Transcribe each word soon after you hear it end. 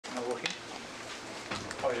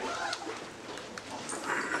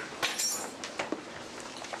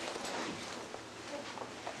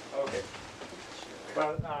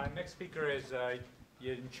next speaker is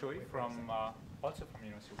Yejin Choi from also from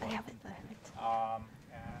University of Washington.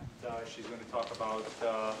 And she's going to talk about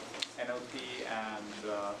NLP and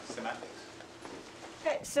semantics.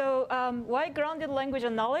 Okay, so why grounded language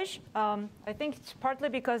and knowledge? I think it's partly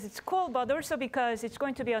because it's cool, but also because it's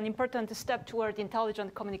going to be an important step toward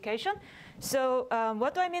intelligent communication. So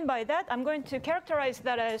what do I mean by that? I'm going to characterize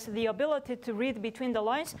that as the ability to read between the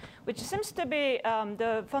lines, which seems to be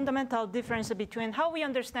the fundamental difference between how we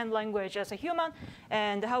understand language as a human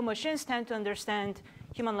and how machines tend to understand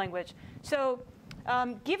human language. So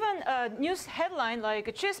given a news headline like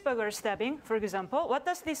a cheeseburger stabbing, for example, what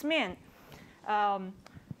does this mean?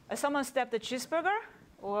 Someone stabbed a cheeseburger,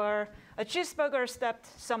 or a cheeseburger stabbed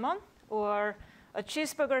someone, or a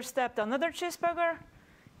cheeseburger stabbed another cheeseburger,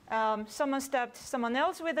 someone stabbed someone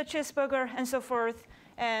else with a cheeseburger, and so forth.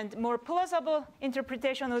 And more plausible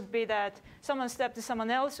interpretation would be that someone stabbed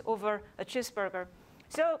someone else over a cheeseburger.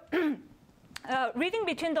 So reading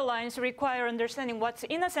between the lines requires understanding what's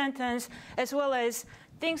in a sentence, as well as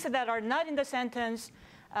things that are not in the sentence.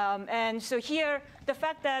 And so here, the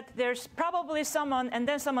fact that there's probably someone and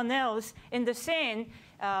then someone else in the scene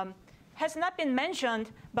has not been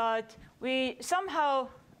mentioned, but we somehow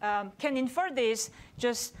can infer this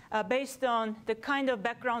just based on the kind of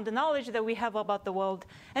background knowledge that we have about the world.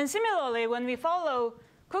 And similarly, when we follow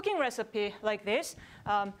cooking recipe like this,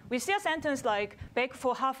 we see a sentence like bake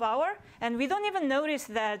for half hour, and we don't even notice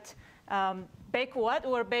that bake what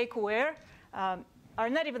or bake where are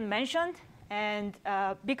not even mentioned. And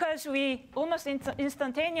because we almost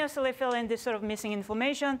instantaneously fill in this sort of missing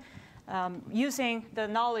information using the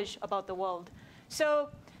knowledge about the world. So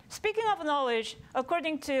speaking of knowledge,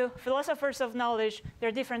 according to philosophers of knowledge, there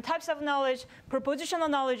are different types of knowledge. Propositional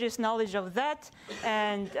knowledge is knowledge of that.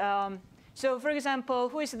 And so for example,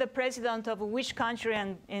 who is the president of which country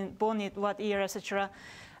and born in what year, etc.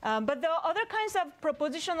 But the other kinds of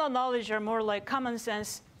propositional knowledge are more like common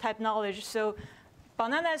sense type knowledge. So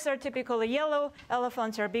bananas are typically yellow,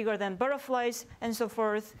 elephants are bigger than butterflies, and so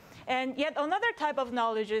forth. And yet another type of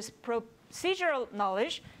knowledge is procedural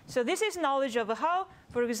knowledge. So this is knowledge of how,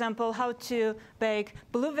 for example, how to bake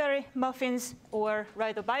blueberry muffins or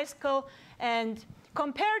ride a bicycle. And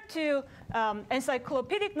compared to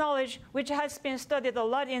encyclopedic knowledge, which has been studied a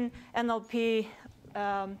lot in NLP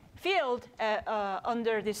field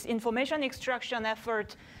under this information extraction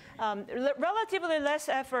effort, relatively less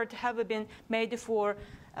effort have been made for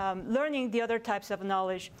learning the other types of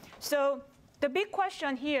knowledge. So the big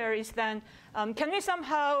question here is then, can we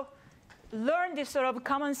somehow learn this sort of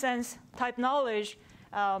common sense type knowledge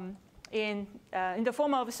in the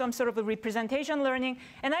form of some sort of a representation learning?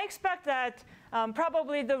 And I expect that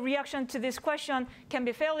probably the reaction to this question can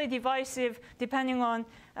be fairly divisive depending on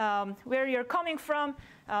where you're coming from.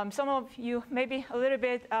 Some of you may be a little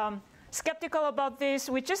bit skeptical about this,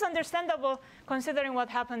 which is understandable considering what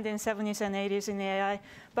happened in 70s and 80s in AI.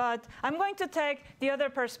 But I'm going to take the other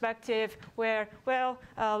perspective where, well,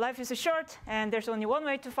 life is short and there's only one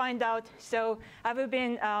way to find out. So I've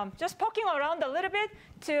been just poking around a little bit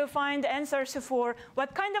to find answers for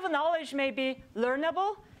what kind of knowledge may be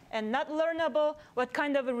learnable and not learnable, what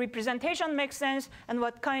kind of a representation makes sense, and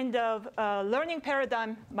what kind of learning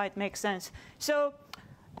paradigm might make sense. So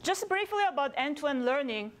just briefly about end-to-end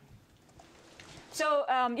learning. So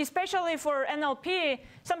especially for NLP,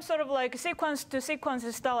 some sort of like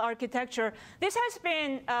sequence-to-sequence style architecture, this has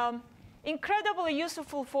been incredibly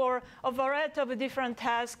useful for a variety of different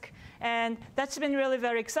tasks. And that's been really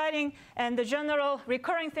very exciting. And the general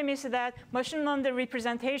recurring theme is that machine learned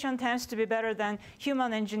representation tends to be better than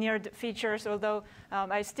human engineered features, although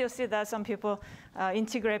I still see that some people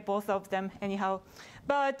integrate both of them anyhow.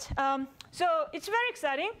 But so it's very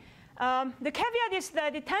exciting. The caveat is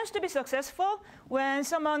that it tends to be successful when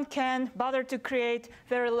someone can bother to create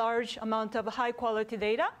very large amount of high quality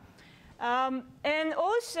data. And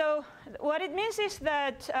also, what it means is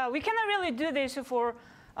that we cannot really do this for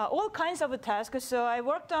all kinds of tasks. So I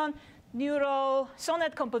worked on neural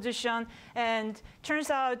sonnet composition, and turns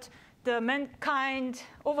out the mankind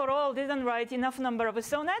overall didn't write enough number of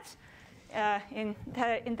sonnets in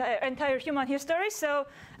the entire human history. So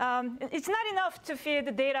it's not enough to feed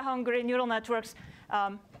the data-hungry neural networks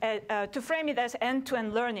to frame it as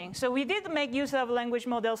end-to-end learning. So we did make use of language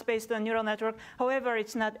models based on neural network. However,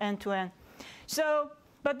 it's not end-to-end. So,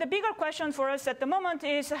 but the bigger question for us at the moment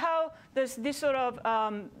is how does this sort of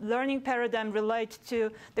learning paradigm relate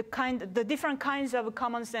to the different kinds of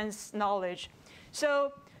common sense knowledge?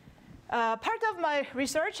 So part of my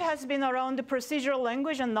research has been around the procedural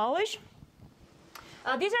language and knowledge.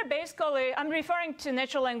 These are basically, I'm referring to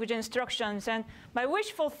natural language instructions, and my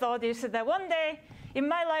wishful thought is that one day in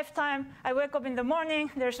my lifetime, I wake up in the morning,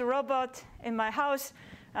 there's a robot in my house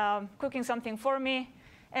cooking something for me.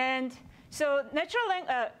 And so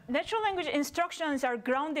natural language instructions are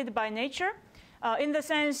grounded by nature in the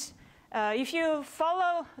sense if you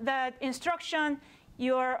follow that instruction,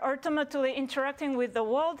 you are ultimately interacting with the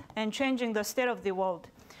world and changing the state of the world.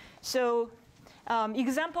 So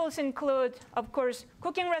examples include, of course,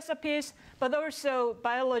 cooking recipes, but also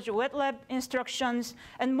biology wet lab instructions,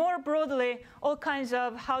 and more broadly, all kinds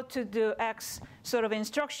of how to do X sort of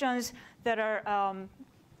instructions that are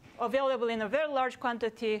available in a very large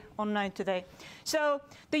quantity online today. So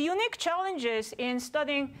the unique challenges in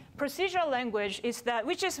studying procedural language is that,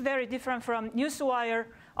 which is very different from newswire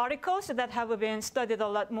articles that have been studied a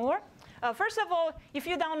lot more. First of all, if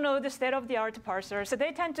you don't know the state-of-the-art parsers, so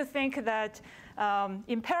they tend to think that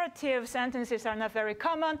imperative sentences are not very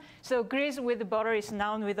common. So grease with butter is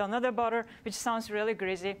noun with another butter, which sounds really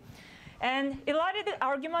greasy. And elided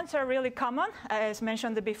arguments are really common, as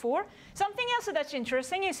mentioned before. Something else that's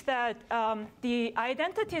interesting is that the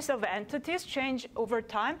identities of entities change over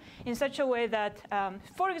time in such a way that,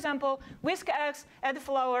 for example, whisk eggs, add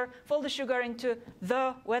flour, fold the sugar into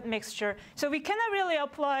the wet mixture. So we cannot really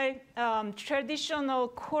apply traditional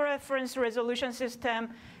coreference resolution system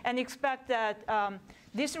and expect that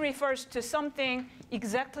this refers to something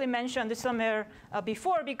exactly mentioned somewhere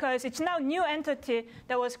before, because it's now a new entity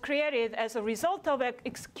that was created as a result of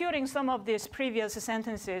executing some of these previous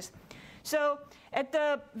sentences. So at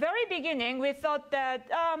the very beginning, we thought that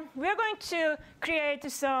we're going to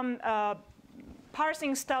create some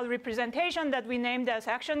parsing style representation that we named as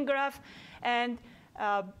action graph. And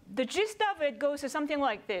the gist of it goes to something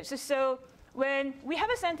like this. So when we have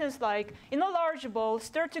a sentence like, in a large bowl,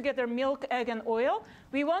 stir together milk, egg, and oil,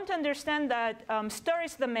 we want to understand that stir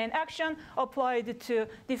is the main action applied to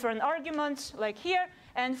different arguments, like here.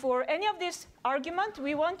 And for any of these arguments,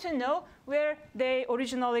 we want to know where they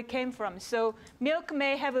originally came from. So milk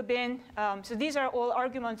may have been, so these are all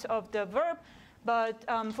arguments of the verb. But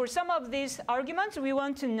for some of these arguments, we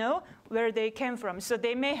want to know where they came from. So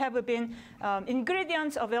they may have been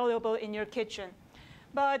ingredients available in your kitchen.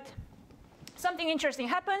 But something interesting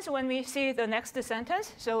happens when we see the next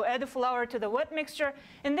sentence. So add flour to the wet mixture.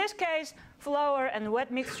 In this case, flour and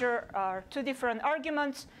wet mixture are two different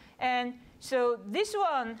arguments. And so this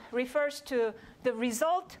one refers to the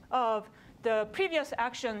result of the previous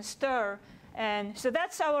action, stir. And so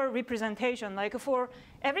that's our representation. Like for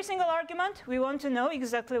every single argument, we want to know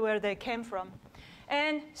exactly where they came from.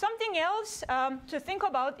 And something else to think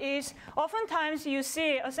about is oftentimes you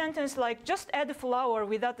see a sentence like just add flour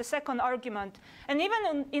without the second argument. And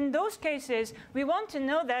even in those cases, we want to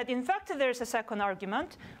know that, in fact, there's a second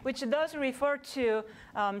argument, which does refer to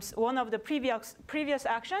one of the previous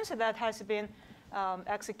actions that has been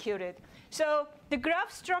executed. So the graph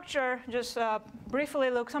structure just briefly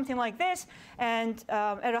looks something like this. And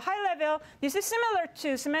at a high level, this is similar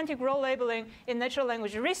to semantic role labeling in natural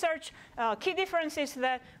language research. Key difference is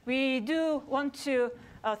that we do want to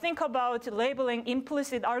think about labeling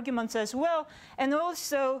implicit arguments as well. And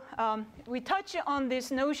also, we touch on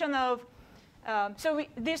this notion of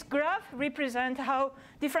this graph represents how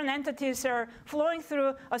different entities are flowing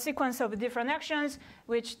through a sequence of different actions,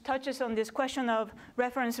 which touches on this question of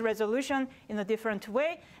reference resolution in a different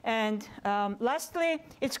way. And lastly,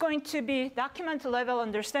 it's going to be document level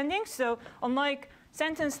understanding. So unlike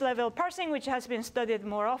sentence level parsing, which has been studied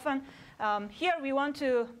more often, here we want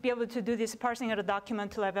to be able to do this parsing at a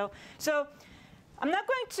document level. So I'm not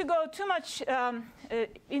going to go too much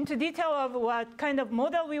into detail of what kind of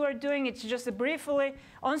model we were doing. It's just a briefly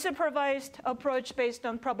unsupervised approach based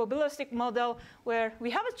on probabilistic model, where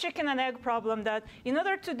we have a chicken and egg problem that in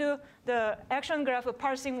order to do the action graph of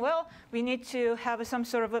parsing well, we need to have some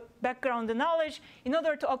sort of a background knowledge. In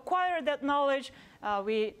order to acquire that knowledge,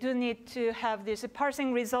 we do need to have this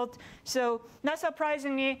parsing result. So not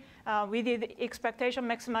surprisingly, we did expectation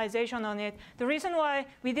maximization on it. The reason why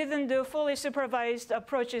we didn't do fully supervised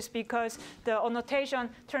approach is because the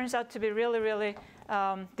annotation turns out to be really, really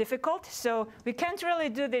difficult. So we can't really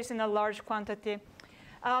do this in a large quantity.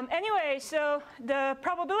 Anyway, so the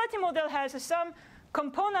probability model has some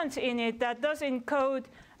components in it that does encode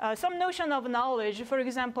some notion of knowledge. For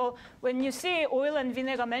example, when you see oil and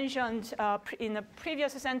vinegar mentioned in the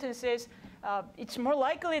previous sentences, it's more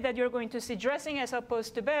likely that you're going to see dressing as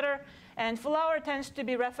opposed to better. And flour tends to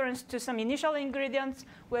be referenced to some initial ingredients,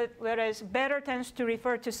 whereas better tends to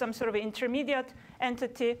refer to some sort of intermediate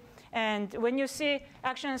entity. And when you see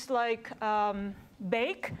actions like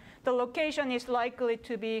bake, the location is likely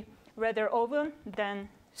to be rather oven than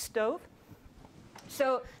stove.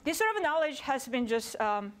 So this sort of knowledge has been just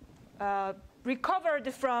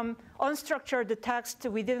recovered from unstructured text.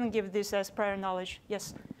 We didn't give this as prior knowledge.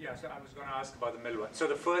 Yes? Yeah, so I was going to ask about the middle one. So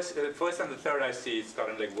the first and the third I see it's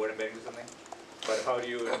kind of like word embeddings or something. But how do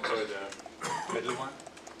you infer the middle one?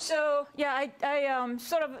 So yeah, I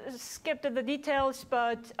sort of skipped the details,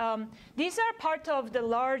 but these are part of the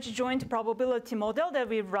large joint probability model that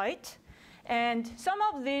we write. And some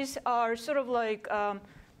of these are sort of like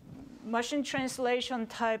machine translation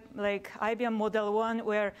type, like IBM Model 1,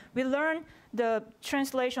 where we learn the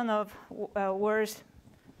translation of words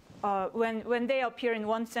when they appear in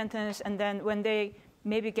one sentence and then when they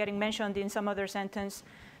may be getting mentioned in some other sentence.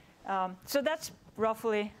 So that's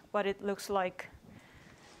roughly what it looks like.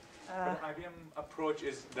 But IBM approach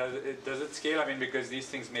is, does it scale? I mean, because these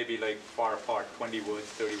things may be like far apart, 20 words,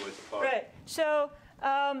 30 words apart. Right. So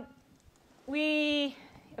then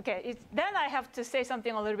I have to say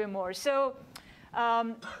something a little bit more. So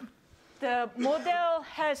the model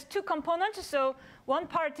has two components. So one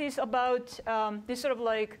part is about this sort of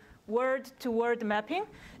like word-to-word mapping.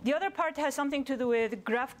 The other part has something to do with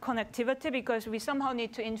graph connectivity, because we somehow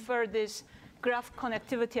need to infer this graph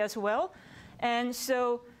connectivity as well. And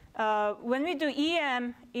so when we do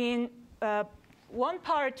EM, in one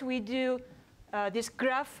part we do this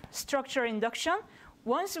graph structure induction.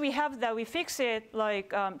 Once we have that, we fix it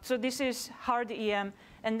like, so this is hard EM.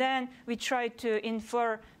 And then we try to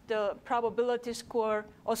infer the probability score,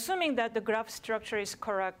 assuming that the graph structure is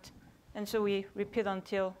correct. And so we repeat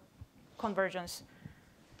until convergence.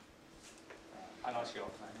 I'll ask you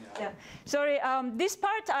offline. Yeah. Sorry, this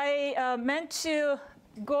part I meant to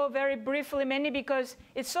go very briefly, mainly because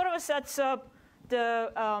it sort of sets up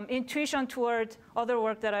the intuition toward other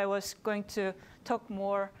work that I was going to talk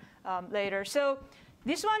more later. So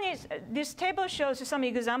this table shows some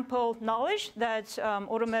example knowledge that's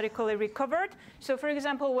automatically recovered. So for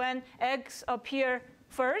example, when eggs appear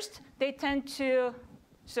first, they tend to,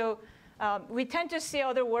 we tend to see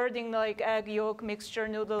other wording like egg, yolk, mixture,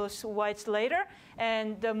 noodles, whites later.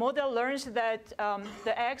 And the model learns that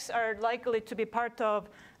the eggs are likely to be part of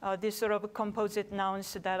this sort of composite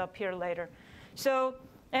nouns that appear later. So,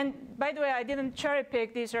 and by the way, I didn't cherry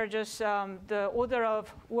pick. These are just the order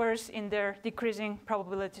of words in their decreasing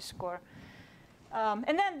probability score.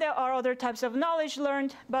 And then there are other types of knowledge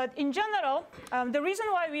learned. But in general, the reason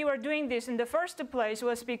why we were doing this in the first place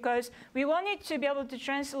was because we wanted to be able to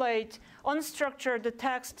translate unstructured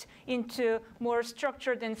text into more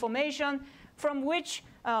structured information, from which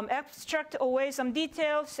abstract away some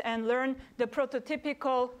details and learn the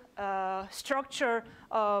prototypical structure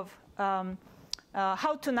of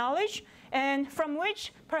how to knowledge, and from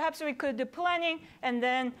which perhaps we could do planning and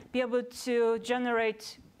then be able to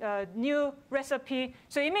generate new recipe.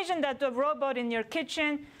 So imagine that the robot in your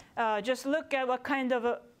kitchen, just look at what kind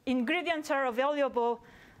of ingredients are available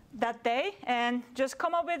that day and just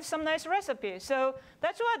come up with some nice recipe. So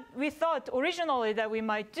that's what we thought originally that we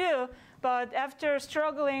might do. But after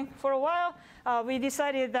struggling for a while, we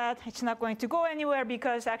decided that it's not going to go anywhere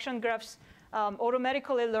because action graphs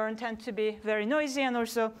automatically learn tend to be very noisy, and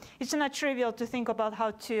also it's not trivial to think about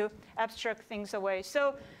how to abstract things away.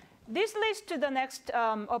 So this leads to the next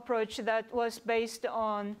approach that was based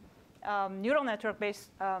on neural network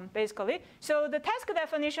basically. So the task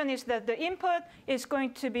definition is that the input is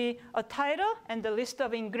going to be a title and the list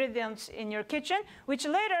of ingredients in your kitchen, which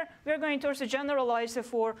later we're going to also generalize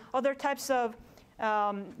for other types of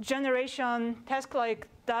generation tasks like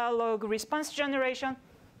dialogue response generation.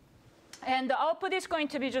 And the output is going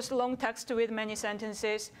to be just long text with many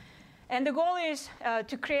sentences. And the goal is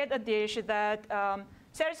to create a dish that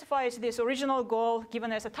satisfies this original goal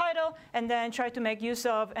given as a title, and then try to make use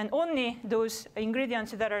of and only those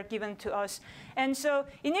ingredients that are given to us. And so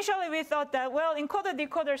initially we thought that, well,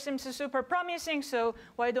 encoder-decoder seems super promising, so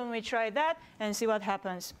why don't we try that and see what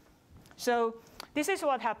happens? So this is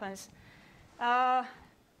what happens. The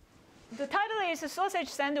title is sausage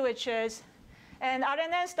sandwiches. And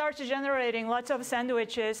RNN starts generating lots of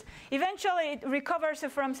sandwiches. Eventually, it recovers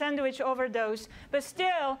from sandwich overdose, but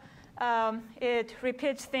still, it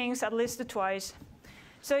repeats things at least twice.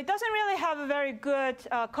 So it doesn't really have a very good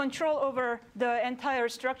control over the entire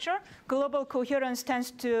structure. Global coherence tends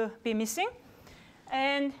to be missing.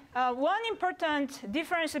 And one important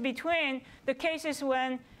difference between the cases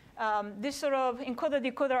when this sort of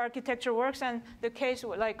encoder-decoder architecture works and the case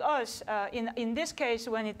like us, in this case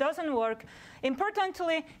when it doesn't work,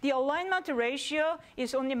 importantly, the alignment ratio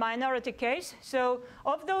is only minority case. So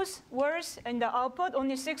of those words in the output,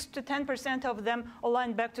 only 6 to 10% of them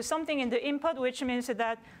align back to something in the input, which means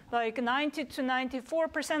that like 90 to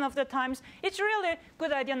 94% of the times, it's really a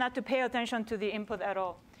good idea not to pay attention to the input at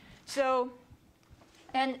all. So,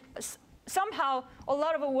 and somehow a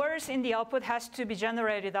lot of words in the output has to be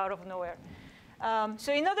generated out of nowhere.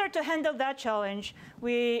 So in order to handle that challenge,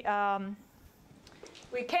 we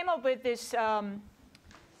came up with this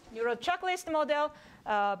neural checklist model.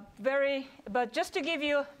 But just to give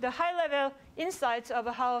you the high-level insights of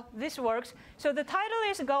how this works. So the title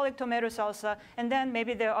is garlic tomato salsa, and then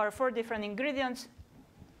maybe there are 4 different ingredients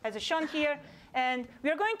as shown here. And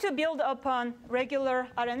we're going to build upon regular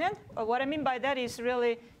RNN. What I mean by that is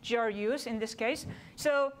really GRUs in this case.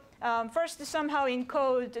 So first somehow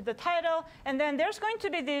encode the title, and then there's going to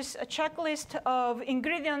be this checklist of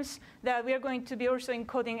ingredients that we are going to be also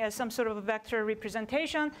encoding as some sort of a vector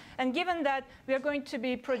representation. And given that we are going to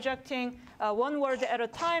be projecting 1 word at a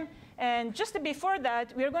time, and just before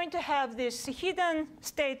that, we are going to have this hidden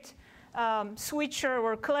state switcher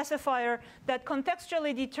or classifier that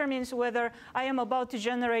contextually determines whether I am about to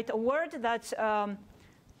generate a word that's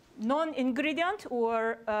non-ingredient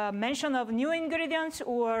or mention of new ingredients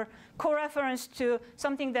or co-reference to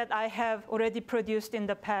something that I have already produced in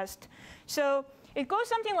the past. So it goes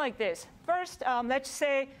something like this. First, let's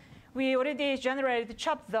say we already generated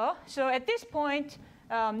chop the. So at this point,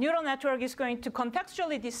 neural network is going to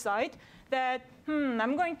contextually decide that,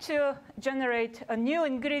 I'm going to generate a new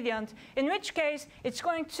ingredient, in which case it's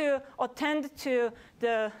going to attend to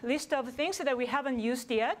the list of things that we haven't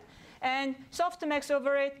used yet, and softmax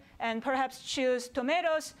over it, and perhaps choose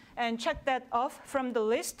tomatoes and check that off from the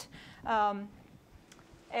list,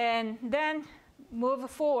 and then move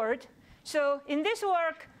forward. So in this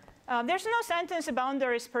work, there's no sentence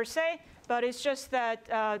boundaries per se, but it's just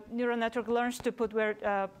that neural network learns to put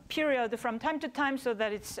period from time to time so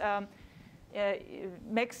that it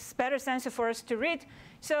makes better sense for us to read.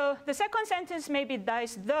 So the second sentence maybe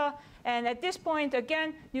dice the, and at this point,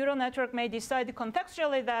 again, neural network may decide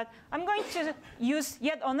contextually that I'm going to use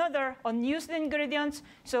yet another unused ingredient.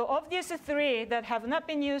 So of these 3 that have not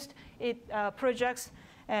been used, it projects,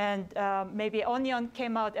 and maybe onion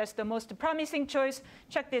came out as the most promising choice.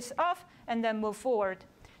 Check this off, and then move forward.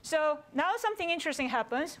 So now something interesting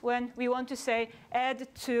happens when we want to say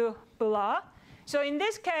add to blah. So in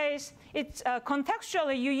this case, it's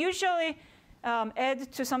contextually, you usually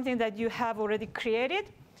add to something that you have already created.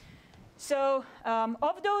 So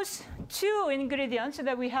of those 2 ingredients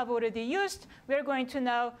that we have already used, we're going to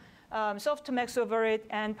now softmax over it,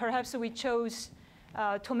 and perhaps we chose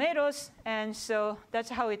tomatoes, and so that's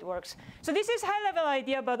how it works. So this is high-level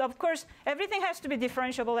idea, but of course, everything has to be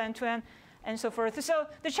differentiable end-to-end, and so forth. So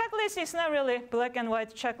the checklist is not really black and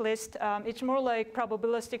white checklist. It's more like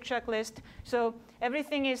probabilistic checklist. So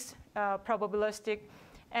everything is probabilistic.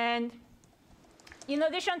 And in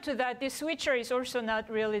addition to that, this switcher is also not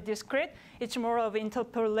really discrete. It's more of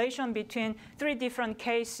interpolation between 3 different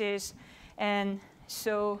cases. And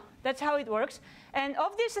so that's how it works. And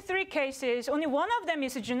of these 3 cases, only one of them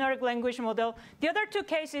is a generic language model. The other 2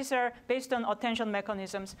 cases are based on attention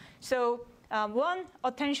mechanisms. So one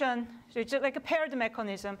attention, so it's like a paired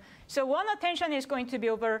mechanism. So one attention is going to be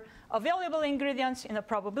over available ingredients in a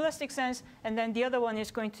probabilistic sense, and then the other one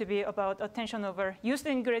is going to be about attention over used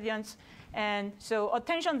ingredients. And so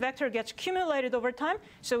attention vector gets accumulated over time,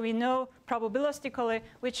 so we know probabilistically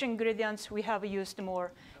which ingredients we have used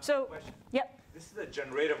more. So, question. Yeah. This is a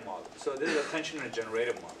generative model. So this is attention in a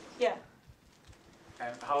generative model. Yeah.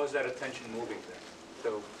 And how is that attention moving then?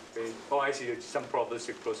 So, oh, I see. It's some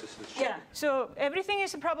probabilistic processes. Yeah. So everything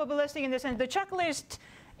is probabilistic in the sense the checklist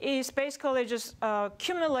is basically just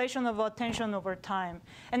accumulation of attention over time.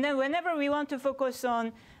 And then whenever we want to focus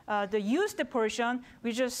on the used portion,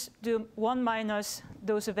 we just do 1 minus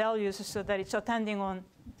those values so that it's attending on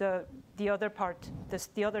the other part,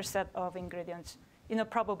 the other set of ingredients in a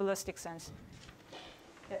probabilistic sense.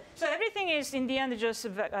 Yeah. So everything is, in the end, just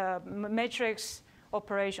matrix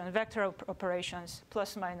operations, vector operations,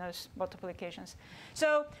 plus minus multiplications.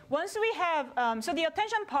 So once we have, so the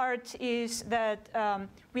attention part is that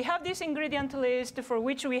we have this ingredient list for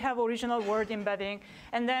which we have original word embedding,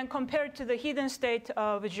 and then compared to the hidden state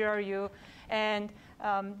of GRU. And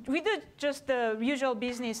we did just the usual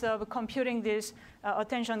business of computing these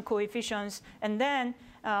attention coefficients, and then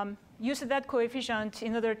use that coefficient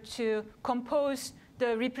in order to compose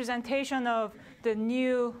the representation of the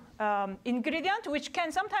new ingredient, which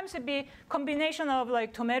can sometimes be a combination of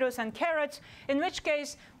like tomatoes and carrots, in which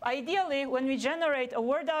case, ideally, when we generate a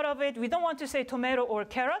word out of it, we don't want to say tomato or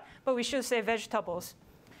carrot, but we should say vegetables.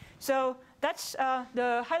 So that's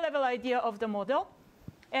the high-level idea of the model.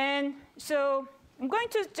 And so I'm going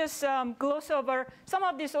to just gloss over some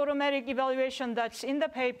of this automatic evaluation that's in the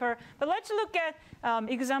paper, but let's look at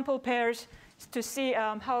example pairs to see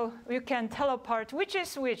how you can tell apart which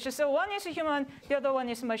is which. So one is a human, the other one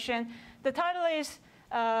is machine. the title is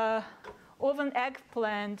Oven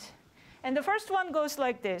Eggplant. And the first one goes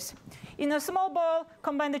like this. In a small bowl,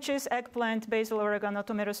 combine the cheese, eggplant, basil, oregano,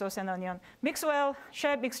 tomato sauce, and onion. Mix well,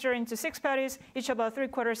 shape mixture into 6 patties, each about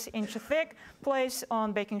 3/4 inch thick. Place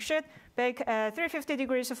on baking sheet. Bake at 350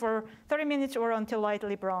 degrees for 30 minutes or until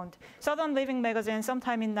lightly browned. Southern Living magazine,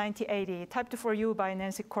 sometime in 1980. Typed for you by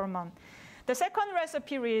Nancy Corman. The second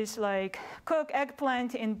recipe is like cook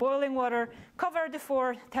eggplant in boiling water, covered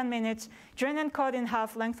for 10 minutes, drain and cut in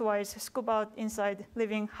half lengthwise, scoop out inside,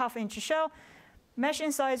 leaving half-inch shell. Mash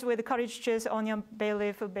inside with cottage cheese, onion, bay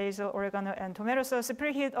leaf, basil, oregano, and tomato sauce.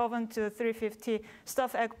 Preheat oven to 350.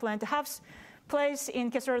 Stuff eggplant halves. Place in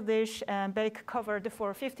casserole dish and bake covered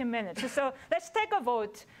for 15 minutes. So let's take a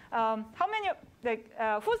vote. How many?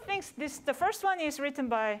 Who thinks this? The first one is written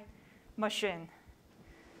by machine.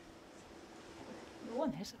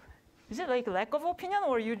 Is it like lack of opinion,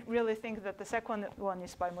 or you really think that the second one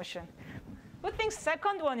is by machine? Who thinks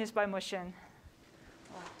second one is by machine?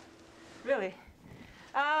 Oh, really?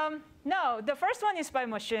 No, the first one is by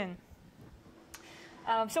machine.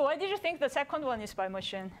 So why did you think the second one is by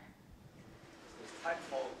machine? It's typed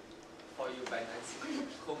for you by Nancy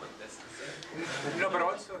Coleman. No, but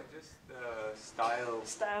also just style.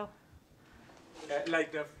 Style.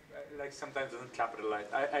 Like sometimes doesn't capitalize.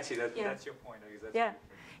 I see that. Yeah. That's your point. I guess that's yeah.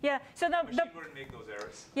 Yeah. So the machine wouldn't make those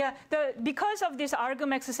errors. Yeah. Because of this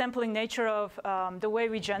argmax sampling nature of the way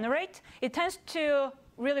we generate, it tends to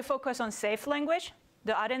really focus on safe language.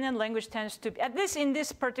 The RNN language tends to, at least in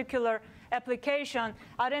this particular application,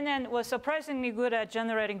 RNN was surprisingly good at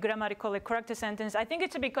generating grammatically correct sentence. I think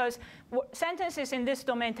it's because sentences in this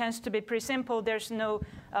domain tends to be pretty simple. There's no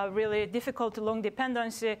really difficult long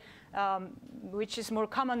dependency, which is more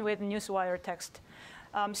common with newswire text.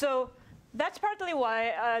 So that's partly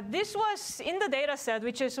why this was in the data set,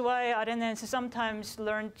 which is why RNNs sometimes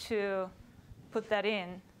learn to put that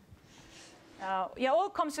in. All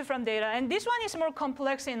comes from data. And this one is more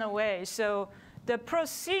complex in a way. So the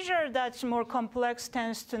procedure that's more complex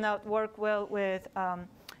tends to not work well with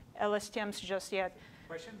LSTMs just yet.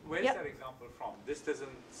 Question, where's that example from? This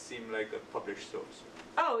doesn't seem like a published source.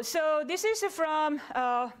 Oh, so this is from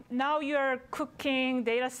Now You're Cooking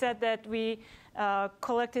data set that we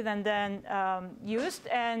collected and then used.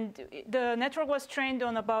 And the network was trained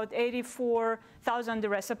on about 84,000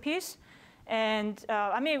 recipes. And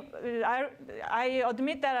I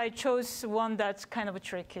admit that I chose one that's kind of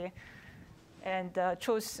tricky, and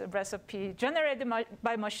chose a recipe generated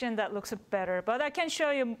by machine that looks better. But I can show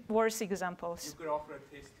you worse examples. You could offer a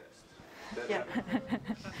taste test.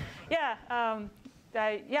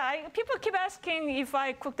 People keep asking if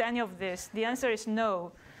I cooked any of this. The answer is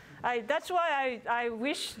no. That's why I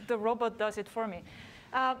wish the robot does it for me.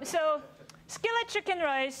 So skillet chicken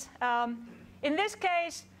rice. In this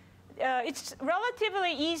case, it's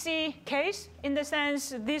relatively easy case in the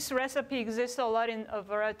sense this recipe exists a lot in a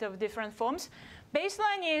variety of different forms.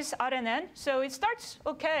 Baseline is RNN, so it starts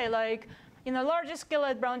okay, like in a large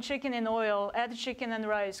skillet, brown chicken in oil, add chicken and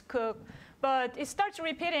rice, cook. But it starts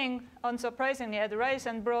repeating, unsurprisingly, add rice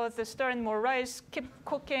and broth, stir in more rice, keep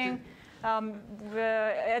cooking,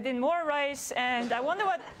 add in more rice, and I wonder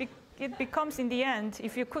what it becomes in the end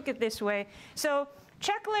if you cook it this way. So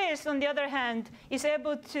checklist, on the other hand, is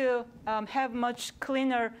able to have much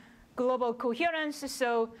cleaner global coherence,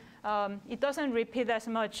 so it doesn't repeat as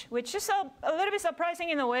much, which is a little bit surprising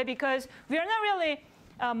in a way because we are not really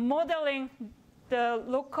modeling the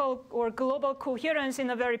local or global coherence in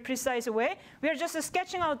a very precise way. We are just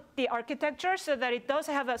sketching out the architecture so that it does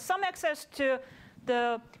have some access to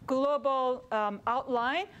the global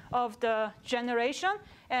outline of the generation,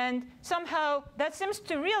 and somehow that seems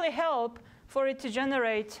to really help for it to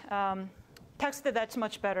generate text that's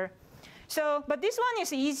much better. So, but this one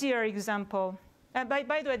is easier example. And by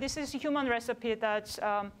the way, this is a human recipe that's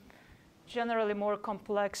generally more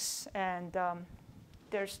complex, and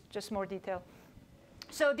there's just more detail.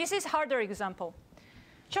 So this is harder example.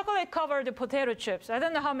 Chocolate-covered potato chips. I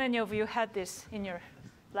don't know how many of you had this in your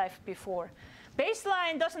life before.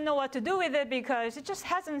 Baseline doesn't know what to do with it because it just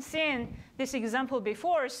hasn't seen this example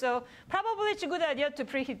before. So probably it's a good idea to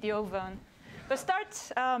preheat the oven. But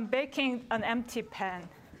start baking an empty pan.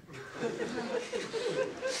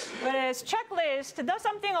 Whereas checklist does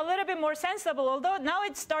something a little bit more sensible, although now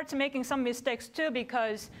it starts making some mistakes too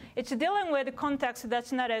because it's dealing with a context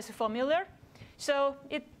that's not as familiar. So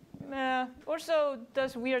it also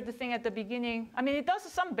does weird thing at the beginning. I mean, it does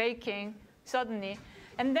some baking suddenly,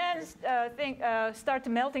 and then start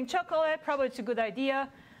melting chocolate. Probably it's a good idea.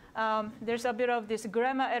 There's a bit of this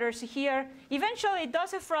grammar errors here. Eventually, it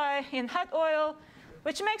does fry in hot oil,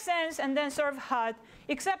 which makes sense and then serve hot,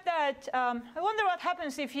 except that I wonder what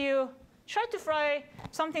happens if you try to fry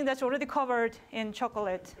something that's already covered in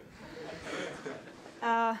chocolate.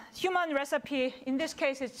 Human recipe, in this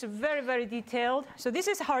case, it's very, very detailed. So this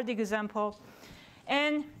is a hard example.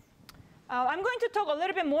 And I'm going to talk a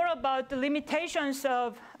little bit more about the limitations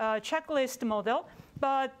of checklist model.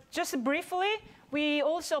 But just briefly, we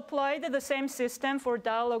also applied the same system for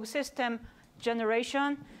dialogue system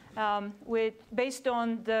generation based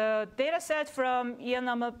on the data set from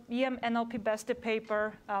EM-NLP best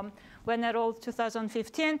paper, Wen et al.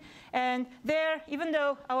 2015. And there, even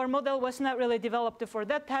though our model was not really developed for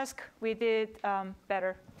that task, we did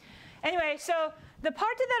better. Anyway, so the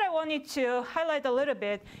part that I wanted to highlight a little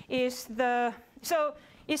bit is so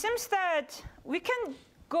it seems that we can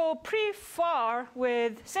go pretty far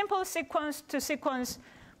with simple sequence-to-sequence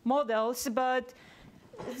models, but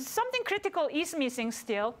something critical is missing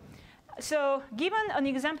still. So given an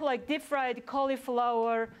example like deep-fried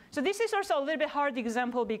cauliflower, so this is also a little bit hard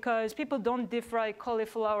example because people don't deep-fry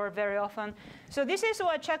cauliflower very often. So this is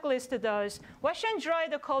what checklist does. Wash and dry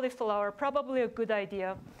the cauliflower, probably a good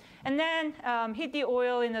idea. And then heat the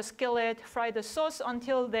oil in a skillet, fry the sauce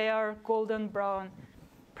until they are golden brown.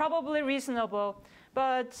 Probably reasonable.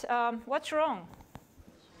 But what's wrong?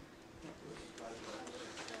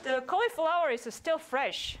 The cauliflower is still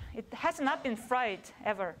fresh. It has not been fried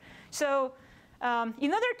ever. So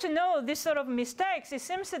in order to know this sort of mistakes, it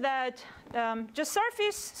seems that just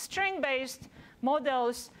surface string-based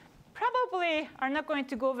models probably are not going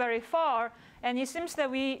to go very far. And it seems that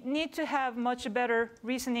we need to have much better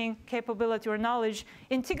reasoning capability or knowledge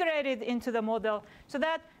integrated into the model. So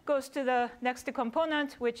that goes to the next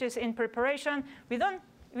component, which is in preparation. We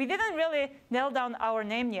didn't really nail down our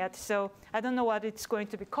name yet, so I don't know what it's going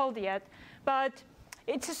to be called yet. But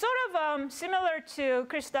it's sort of similar to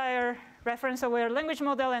Chris Dyer reference-aware language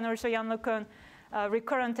model and also Jan LeCun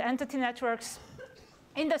recurrent entity networks,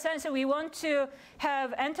 in the sense that we want to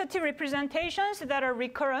have entity representations that are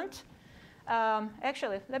recurrent.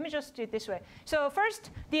 Actually, let me just do it this way. So first,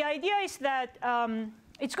 the idea is that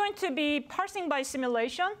it's going to be parsing by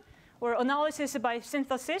simulation or analysis by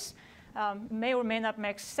synthesis. May or may not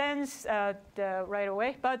make sense right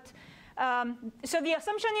away. But so the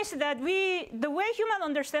assumption is that the way humans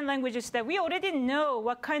understand language is that we already know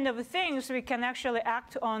what kind of things we can actually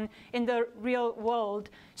act on in the real world.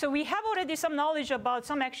 So we have already some knowledge about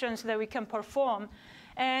some actions that we can perform.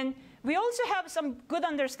 And we also have some good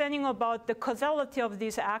understanding about the causality of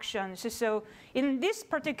these actions. So in this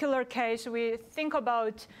particular case, we think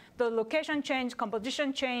about the location change,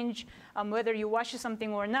 composition change, whether you wash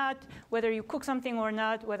something or not, whether you cook something or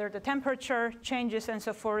not, whether the temperature changes, and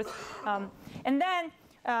so forth. And then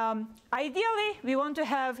ideally, we want to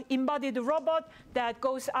have embodied robot that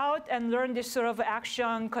goes out and learn this sort of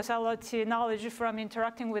action, causality knowledge from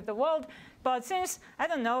interacting with the world. But since, I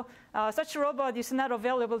don't know, such a robot is not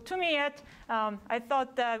available to me yet, I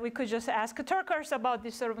thought that we could just ask Turkers about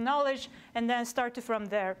this sort of knowledge and then start from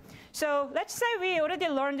there. So let's say we already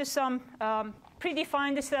learned some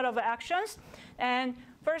predefined set of actions. And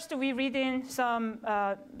first, we read in some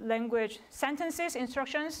language sentences,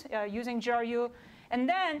 instructions using GRU. And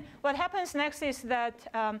then what happens next is that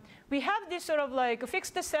we have this sort of like a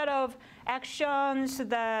fixed set of actions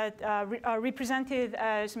that are represented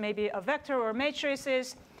as maybe a vector or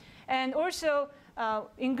matrices, and also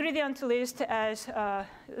ingredient list as a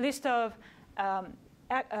list of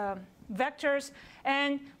vectors.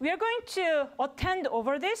 And we are going to attend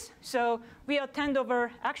over this. So we attend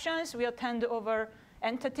over actions, we attend over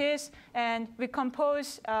entities, and we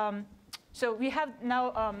compose. So we have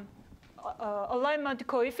now alignment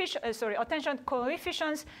coefficient, attention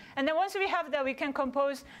coefficients. And then once we have that, we can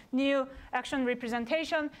compose new action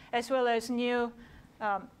representation as well as new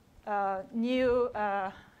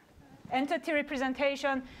entity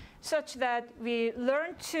representation, such that we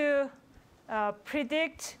learn to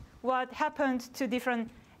predict what happened to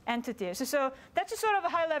different entities. So that's a sort of a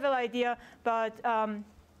high-level idea, but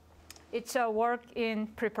it's a work in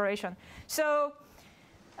preparation. So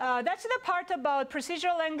that's the part about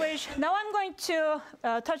procedural language. Now I'm going to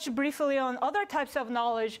touch briefly on other types of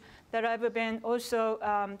knowledge that I've been also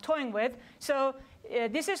toying with. So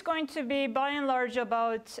this is going to be by and large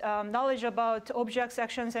about knowledge about objects,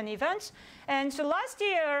 actions, and events. And so last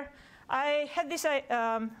year, I had this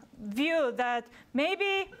view that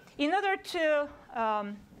maybe in order to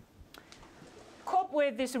cope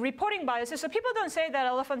with this reporting biases, so people don't say that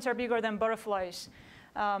elephants are bigger than butterflies.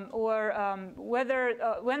 Whether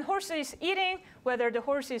when horse is eating, whether the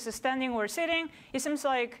horse is standing or sitting, it seems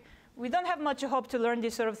like we don't have much hope to learn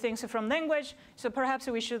these sort of things from language, so perhaps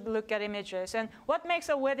we should look at images. And what makes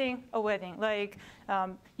a wedding a wedding? Like,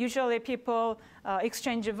 usually people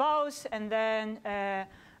exchange vows, and then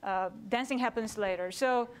dancing happens later.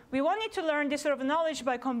 So we wanted to learn this sort of knowledge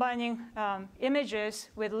by combining images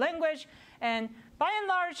with language. And by and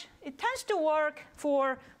large, it tends to work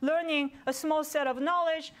for learning a small set of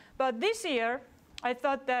knowledge. But this year, I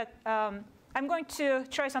thought that I'm going to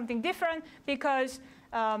try something different, because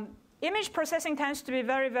image processing tends to be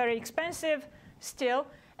very, very expensive still.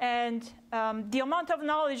 And the amount of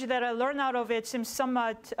knowledge that I learn out of it seems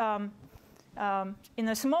somewhat in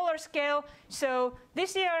a smaller scale. So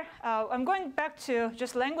this year, I'm going back to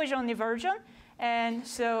just language-only version. And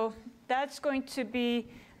so that's going to be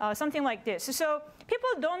something like this. So people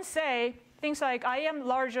don't say things like, I am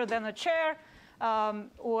larger than a chair,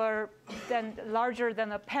 or then larger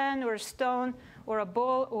than a pen or a stone or a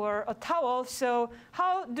ball or a towel. So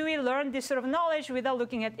how do we learn this sort of knowledge without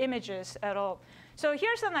looking at images at all? So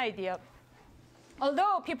here's an idea.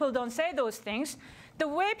 Although people don't say those things, the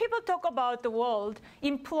way people talk about the world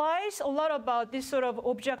implies a lot about this sort of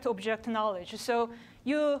object-object knowledge. So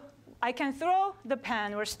I can throw the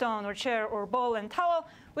pen or stone or chair or ball and towel,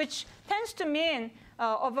 which tends to mean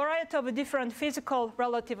a variety of different physical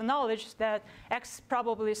relative knowledge that x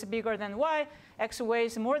probably is bigger than y, x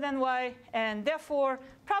weighs more than y, and therefore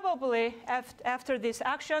probably after this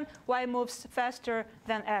action, y moves faster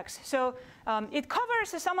than x. So it covers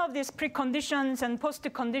some of these preconditions and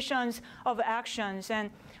post-conditions of actions. And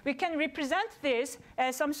we can represent this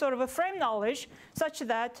as some sort of a frame knowledge, such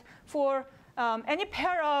that for any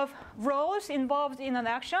pair of roles involved in an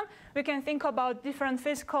action, we can think about different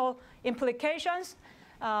physical implications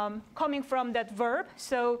coming from that verb.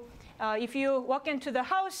 So if you walk into the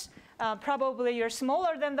house, probably you're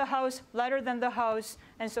smaller than the house, lighter than the house,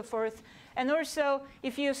 and so forth. And also,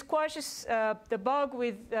 if you squash the bug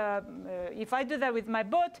with, if I do that with my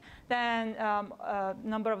boot, then a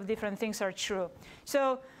number of different things are true.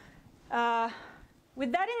 So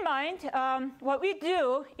with that in mind, what we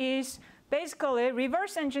do is basically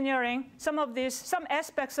reverse engineering some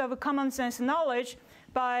aspects of common sense knowledge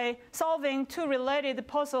by solving two related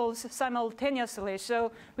puzzles simultaneously.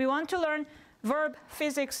 So we want to learn verb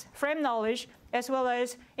physics frame knowledge, as well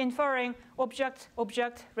as inferring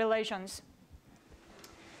object-object relations.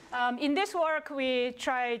 In this work, we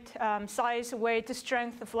tried size, weight,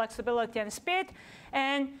 strength, flexibility, and speed.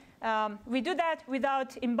 And we do that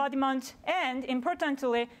without embodiment. And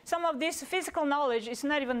importantly, some of this physical knowledge is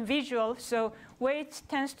not even visual. So weight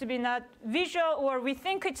tends to be not visual, or we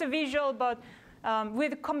think it's a visual, but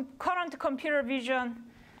with current computer vision,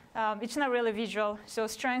 it's not really visual. So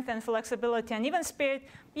strength and flexibility and even speed,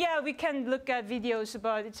 yeah, we can look at videos,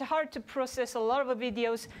 but it's hard to process a lot of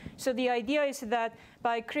videos. So the idea is that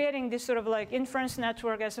by creating this sort of like inference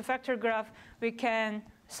network as a vector graph, we can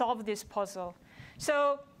solve this puzzle.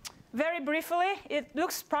 So very briefly, it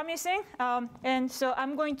looks promising. And so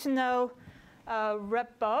I'm going to now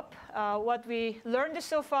wrap up what we learned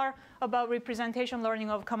so far about representation learning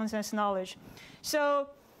of common sense knowledge. So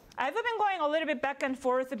I've been going a little bit back and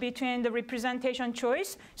forth between the representation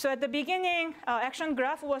choice. So at the beginning, action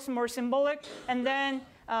graph was more symbolic. And then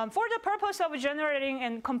for the purpose of generating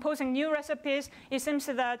and composing new recipes, it seems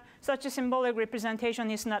that such a symbolic representation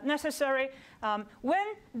is not necessary. When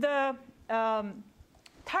the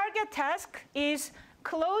target task is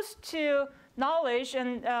close to knowledge,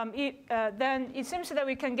 and then it seems that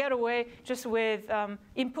we can get away just with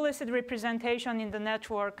implicit representation in the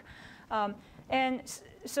network. And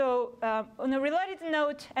so on a related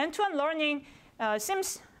note, end-to-end learning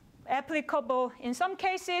seems applicable in some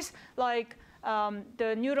cases, like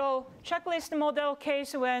the neural checklist model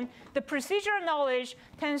case, when the procedural knowledge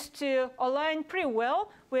tends to align pretty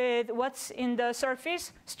well with what's in the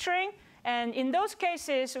surface string. And in those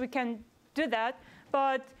cases, we can do that.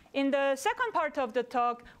 But in the second part of the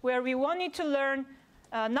talk, where we wanted to learn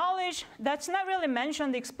knowledge that's not really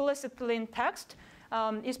mentioned explicitly in text,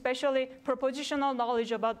 especially propositional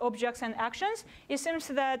knowledge about objects and actions, it seems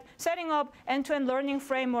that setting up end-to-end learning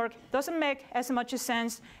framework doesn't make as much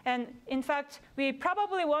sense. And in fact, we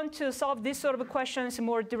probably want to solve these sort of questions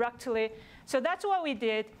more directly. So that's what we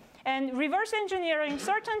did. And reverse engineering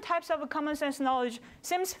certain types of common sense knowledge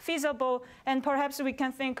seems feasible, and perhaps we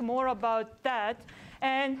can think more about that.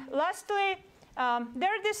 And lastly, there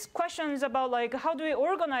are these questions about like how do we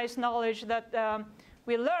organize knowledge that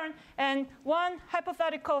we learn. And one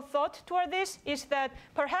hypothetical thought toward this is that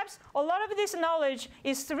perhaps a lot of this knowledge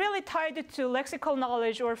is really tied to lexical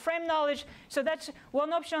knowledge or frame knowledge. So that's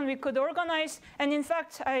one option we could organize. And in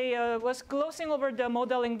fact, I was glossing over the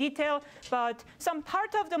model in detail, but some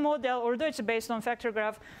part of the model, although it's based on factor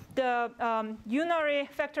graph, the unary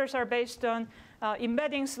factors are based on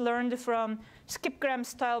embeddings learned from skipgram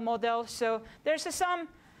style model. So there's some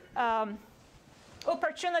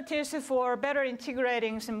opportunities for better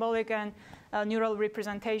integrating symbolic and neural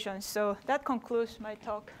representations. So that concludes my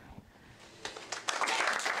talk.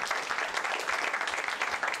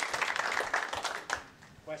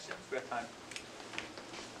 Questions? We have time.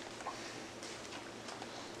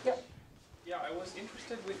 Yep. Yeah, I was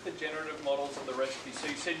interested with the generative models of the recipes. So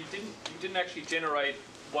you said you didn't actually generate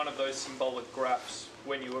one of those symbolic graphs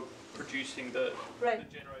when you were producing the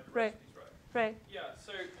generated recipes, right? Right. Yeah,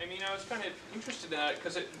 so, I mean, I was kind of interested in that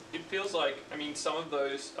because it feels like, I mean, some of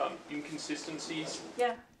those inconsistencies.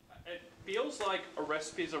 Yeah. It feels like a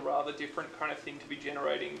recipe is a rather different kind of thing to be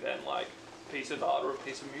generating than like a piece of art or a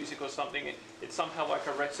piece of music or something. It's somehow like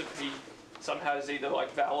a recipe somehow is either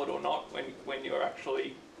like valid or not when you're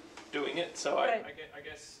actually doing it. So right. I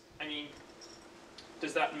guess, I mean,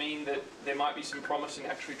 does that mean that there might be some promise in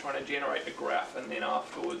actually trying to generate a graph and then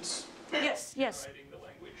afterwards generating the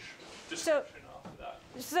language description after that?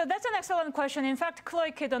 So that's an excellent question. In fact,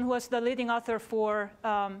 Choi, who was the leading author for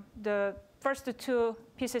the first two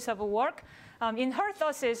pieces of work, in her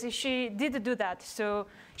thesis, she did do that. So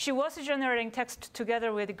she was generating text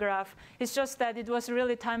together with the graph. It's just that it was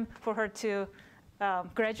really time for her to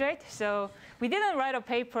graduate. So we didn't write a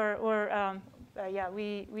paper, or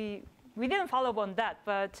we didn't follow up on that.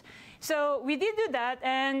 But so we did do that,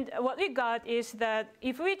 and what we got is that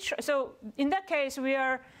if we so in that case we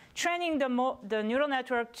are training the neural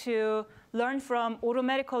network to learn from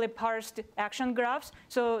automatically parsed action graphs.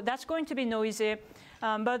 So that's going to be noisy,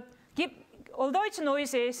 but although it's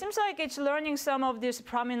noisy, it seems like it's learning some of these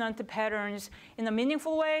prominent patterns in a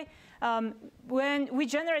meaningful way. When we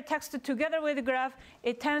generate text together with the graph,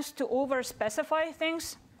 it tends to over-specify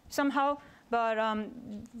things somehow. But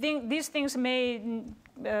these things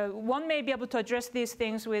one may be able to address these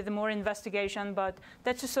things with more investigation, but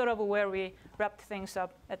that's just sort of where we wrapped things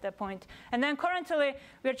up at that point. And then currently,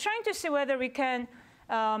 we're trying to see whether we can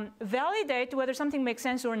validate whether something makes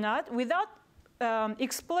sense or not without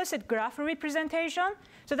explicit graph representation.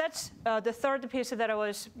 So that's the third piece that I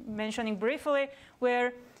was mentioning briefly,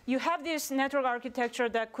 where you have this network architecture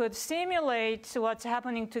that could simulate what's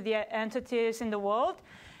happening to the entities in the world.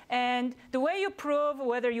 And the way you prove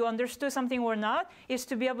whether you understood something or not is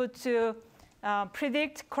to be able to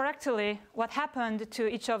predict correctly what happened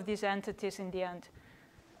to each of these entities in the end.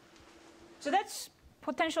 So that's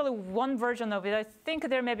potentially one version of it. I think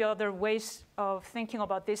there may be other ways of thinking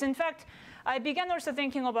about this. In fact, I began also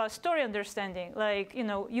thinking about story understanding. Like,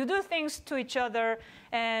 you do things to each other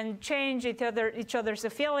and change each other's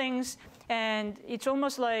feelings. And it's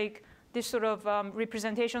almost like this sort of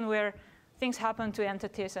representation where things happen to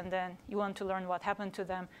entities, and then you want to learn what happened to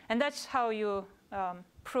them. And that's how you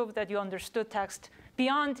prove that you understood text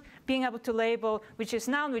beyond being able to label which is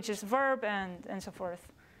noun, which is verb, and so forth.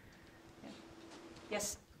 Yeah.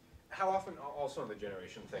 Yes? How often, also on the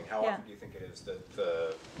generation thing, how often do you think it is that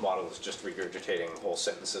the model is just regurgitating whole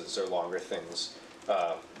sentences or longer things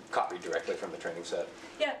copied directly from the training set?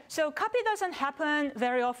 Yeah, so copy doesn't happen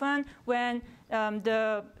very often when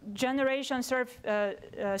the generation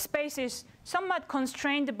space is somewhat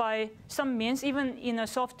constrained by some means, even in a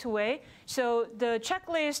soft way. So the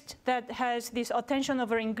checklist that has this attention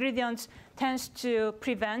over ingredients tends to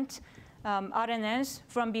prevent RNNs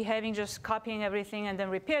from behaving, just copying everything and then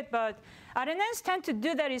repeat. But RNNs tend to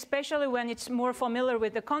do that, especially when it's more familiar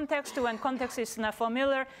with the context. When context is not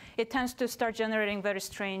familiar, it tends to start generating very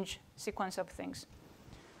strange sequence of things.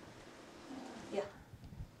 Yeah.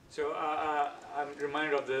 So I'm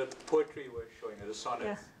reminded of the poetry you were showing, the sonnets.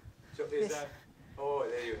 Yeah. So is that, oh,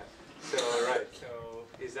 there you have. So, right, so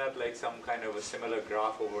is that like some kind of a similar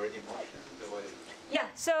graph over emotions? Or what is it? Yeah,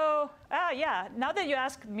 so, now that you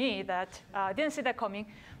asked me that, I didn't see that coming.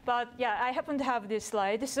 But yeah, I happen to have this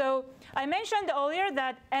slide. So I mentioned earlier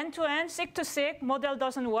that end-to-end, seq-to-seq model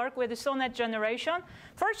doesn't work with the sonnet generation.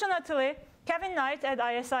 Fortunately, Kevin Knight at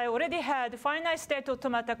ISI already had finite state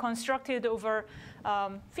automata constructed over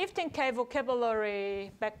 15K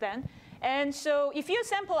vocabulary back then. And so if you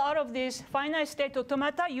sample out of this finite state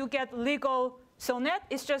automata, you get legal sonnet.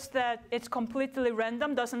 It's just that it's completely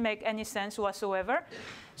random, doesn't make any sense whatsoever.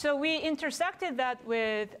 So we intersected that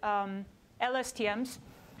with LSTMs.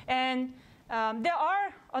 And there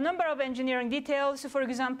are a number of engineering details. For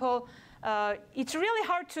example, it's really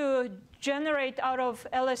hard to generate out of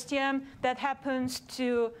LSTM that happens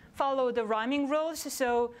to follow the rhyming rules.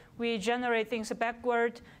 So we generate things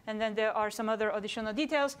backward, and then there are some other additional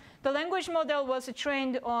details. The language model was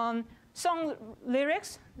trained on song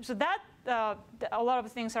lyrics, so that a lot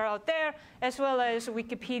of things are out there, as well as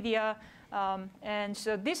Wikipedia. And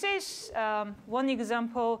so this is one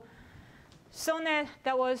example sonnet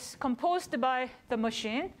that was composed by the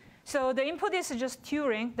machine. So the input is just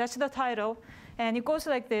Turing, that's the title. And it goes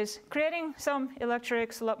like this: creating some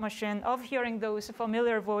electric slot machine of hearing those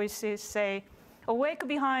familiar voices say, awake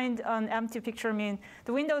behind an empty picture mean,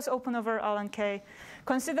 the windows open over Alan Kay.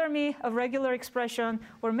 Consider me a regular expression,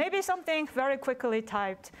 or maybe something very quickly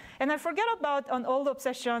typed. And I forget about an old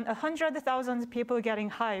obsession, 100,000 people getting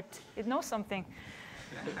hyped. It knows something.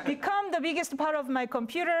 Become the biggest part of my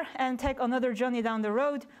computer and take another journey down the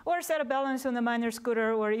road, or set a balance on a minor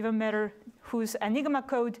scooter, or even matter whose Enigma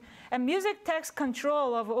code, and music takes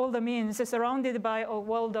control of all the means, surrounded by a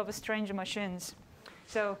world of strange machines.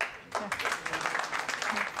 So,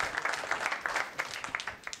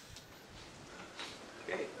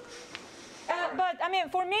 yeah. But I mean,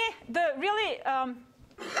 for me, the really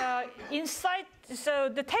insight, so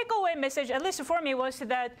the takeaway message, at least for me, was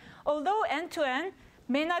that although end-to-end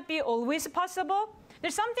may not be always possible,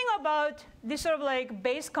 there's something about this sort of like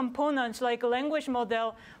base components, like a language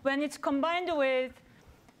model, when it's combined with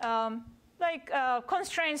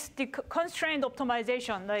constrained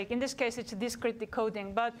optimization. Like in this case, it's discrete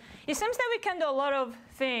decoding. But it seems that we can do a lot of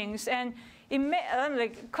things. And it may,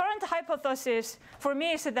 current hypothesis for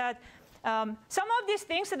me is that some of these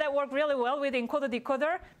things that work really well with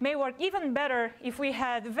encoder-decoder may work even better if we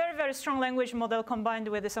had very, very strong language model combined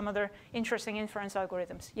with some other interesting inference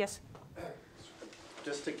algorithms. Yes?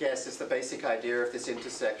 Just to guess, is the basic idea of this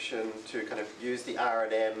intersection to kind of use the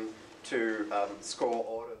R&M to score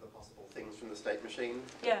order the possible things from the state machine?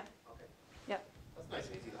 Yeah. Okay. Yeah. That's nice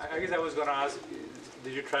and easy. I guess I was going to ask,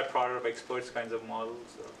 did you try product of experts kinds of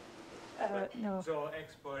models? No. So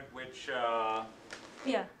expert, which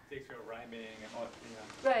Yeah. takes your rhyming and all.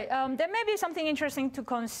 Yeah. Right. That may be something interesting to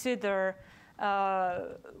consider.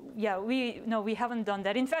 We haven't done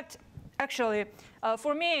that. In fact, actually,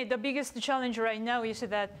 for me, the biggest challenge right now is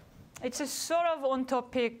that it's a sort of on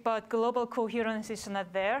topic, but global coherence is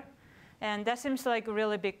not there. And that seems like a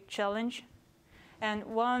really big challenge. And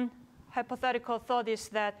one hypothetical thought is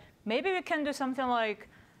that maybe we can do something like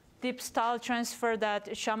deep style transfer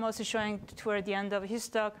that Shama was showing toward the end of his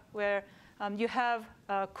talk, where you have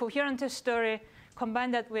a coherent story,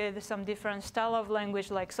 combine that with some different style of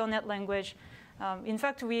language, like sonnet language. In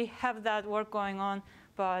fact, we have that work going on,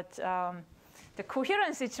 but the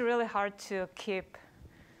coherence, it's really hard to keep,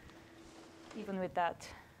 even with that.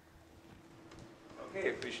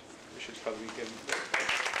 Okay, we should probably get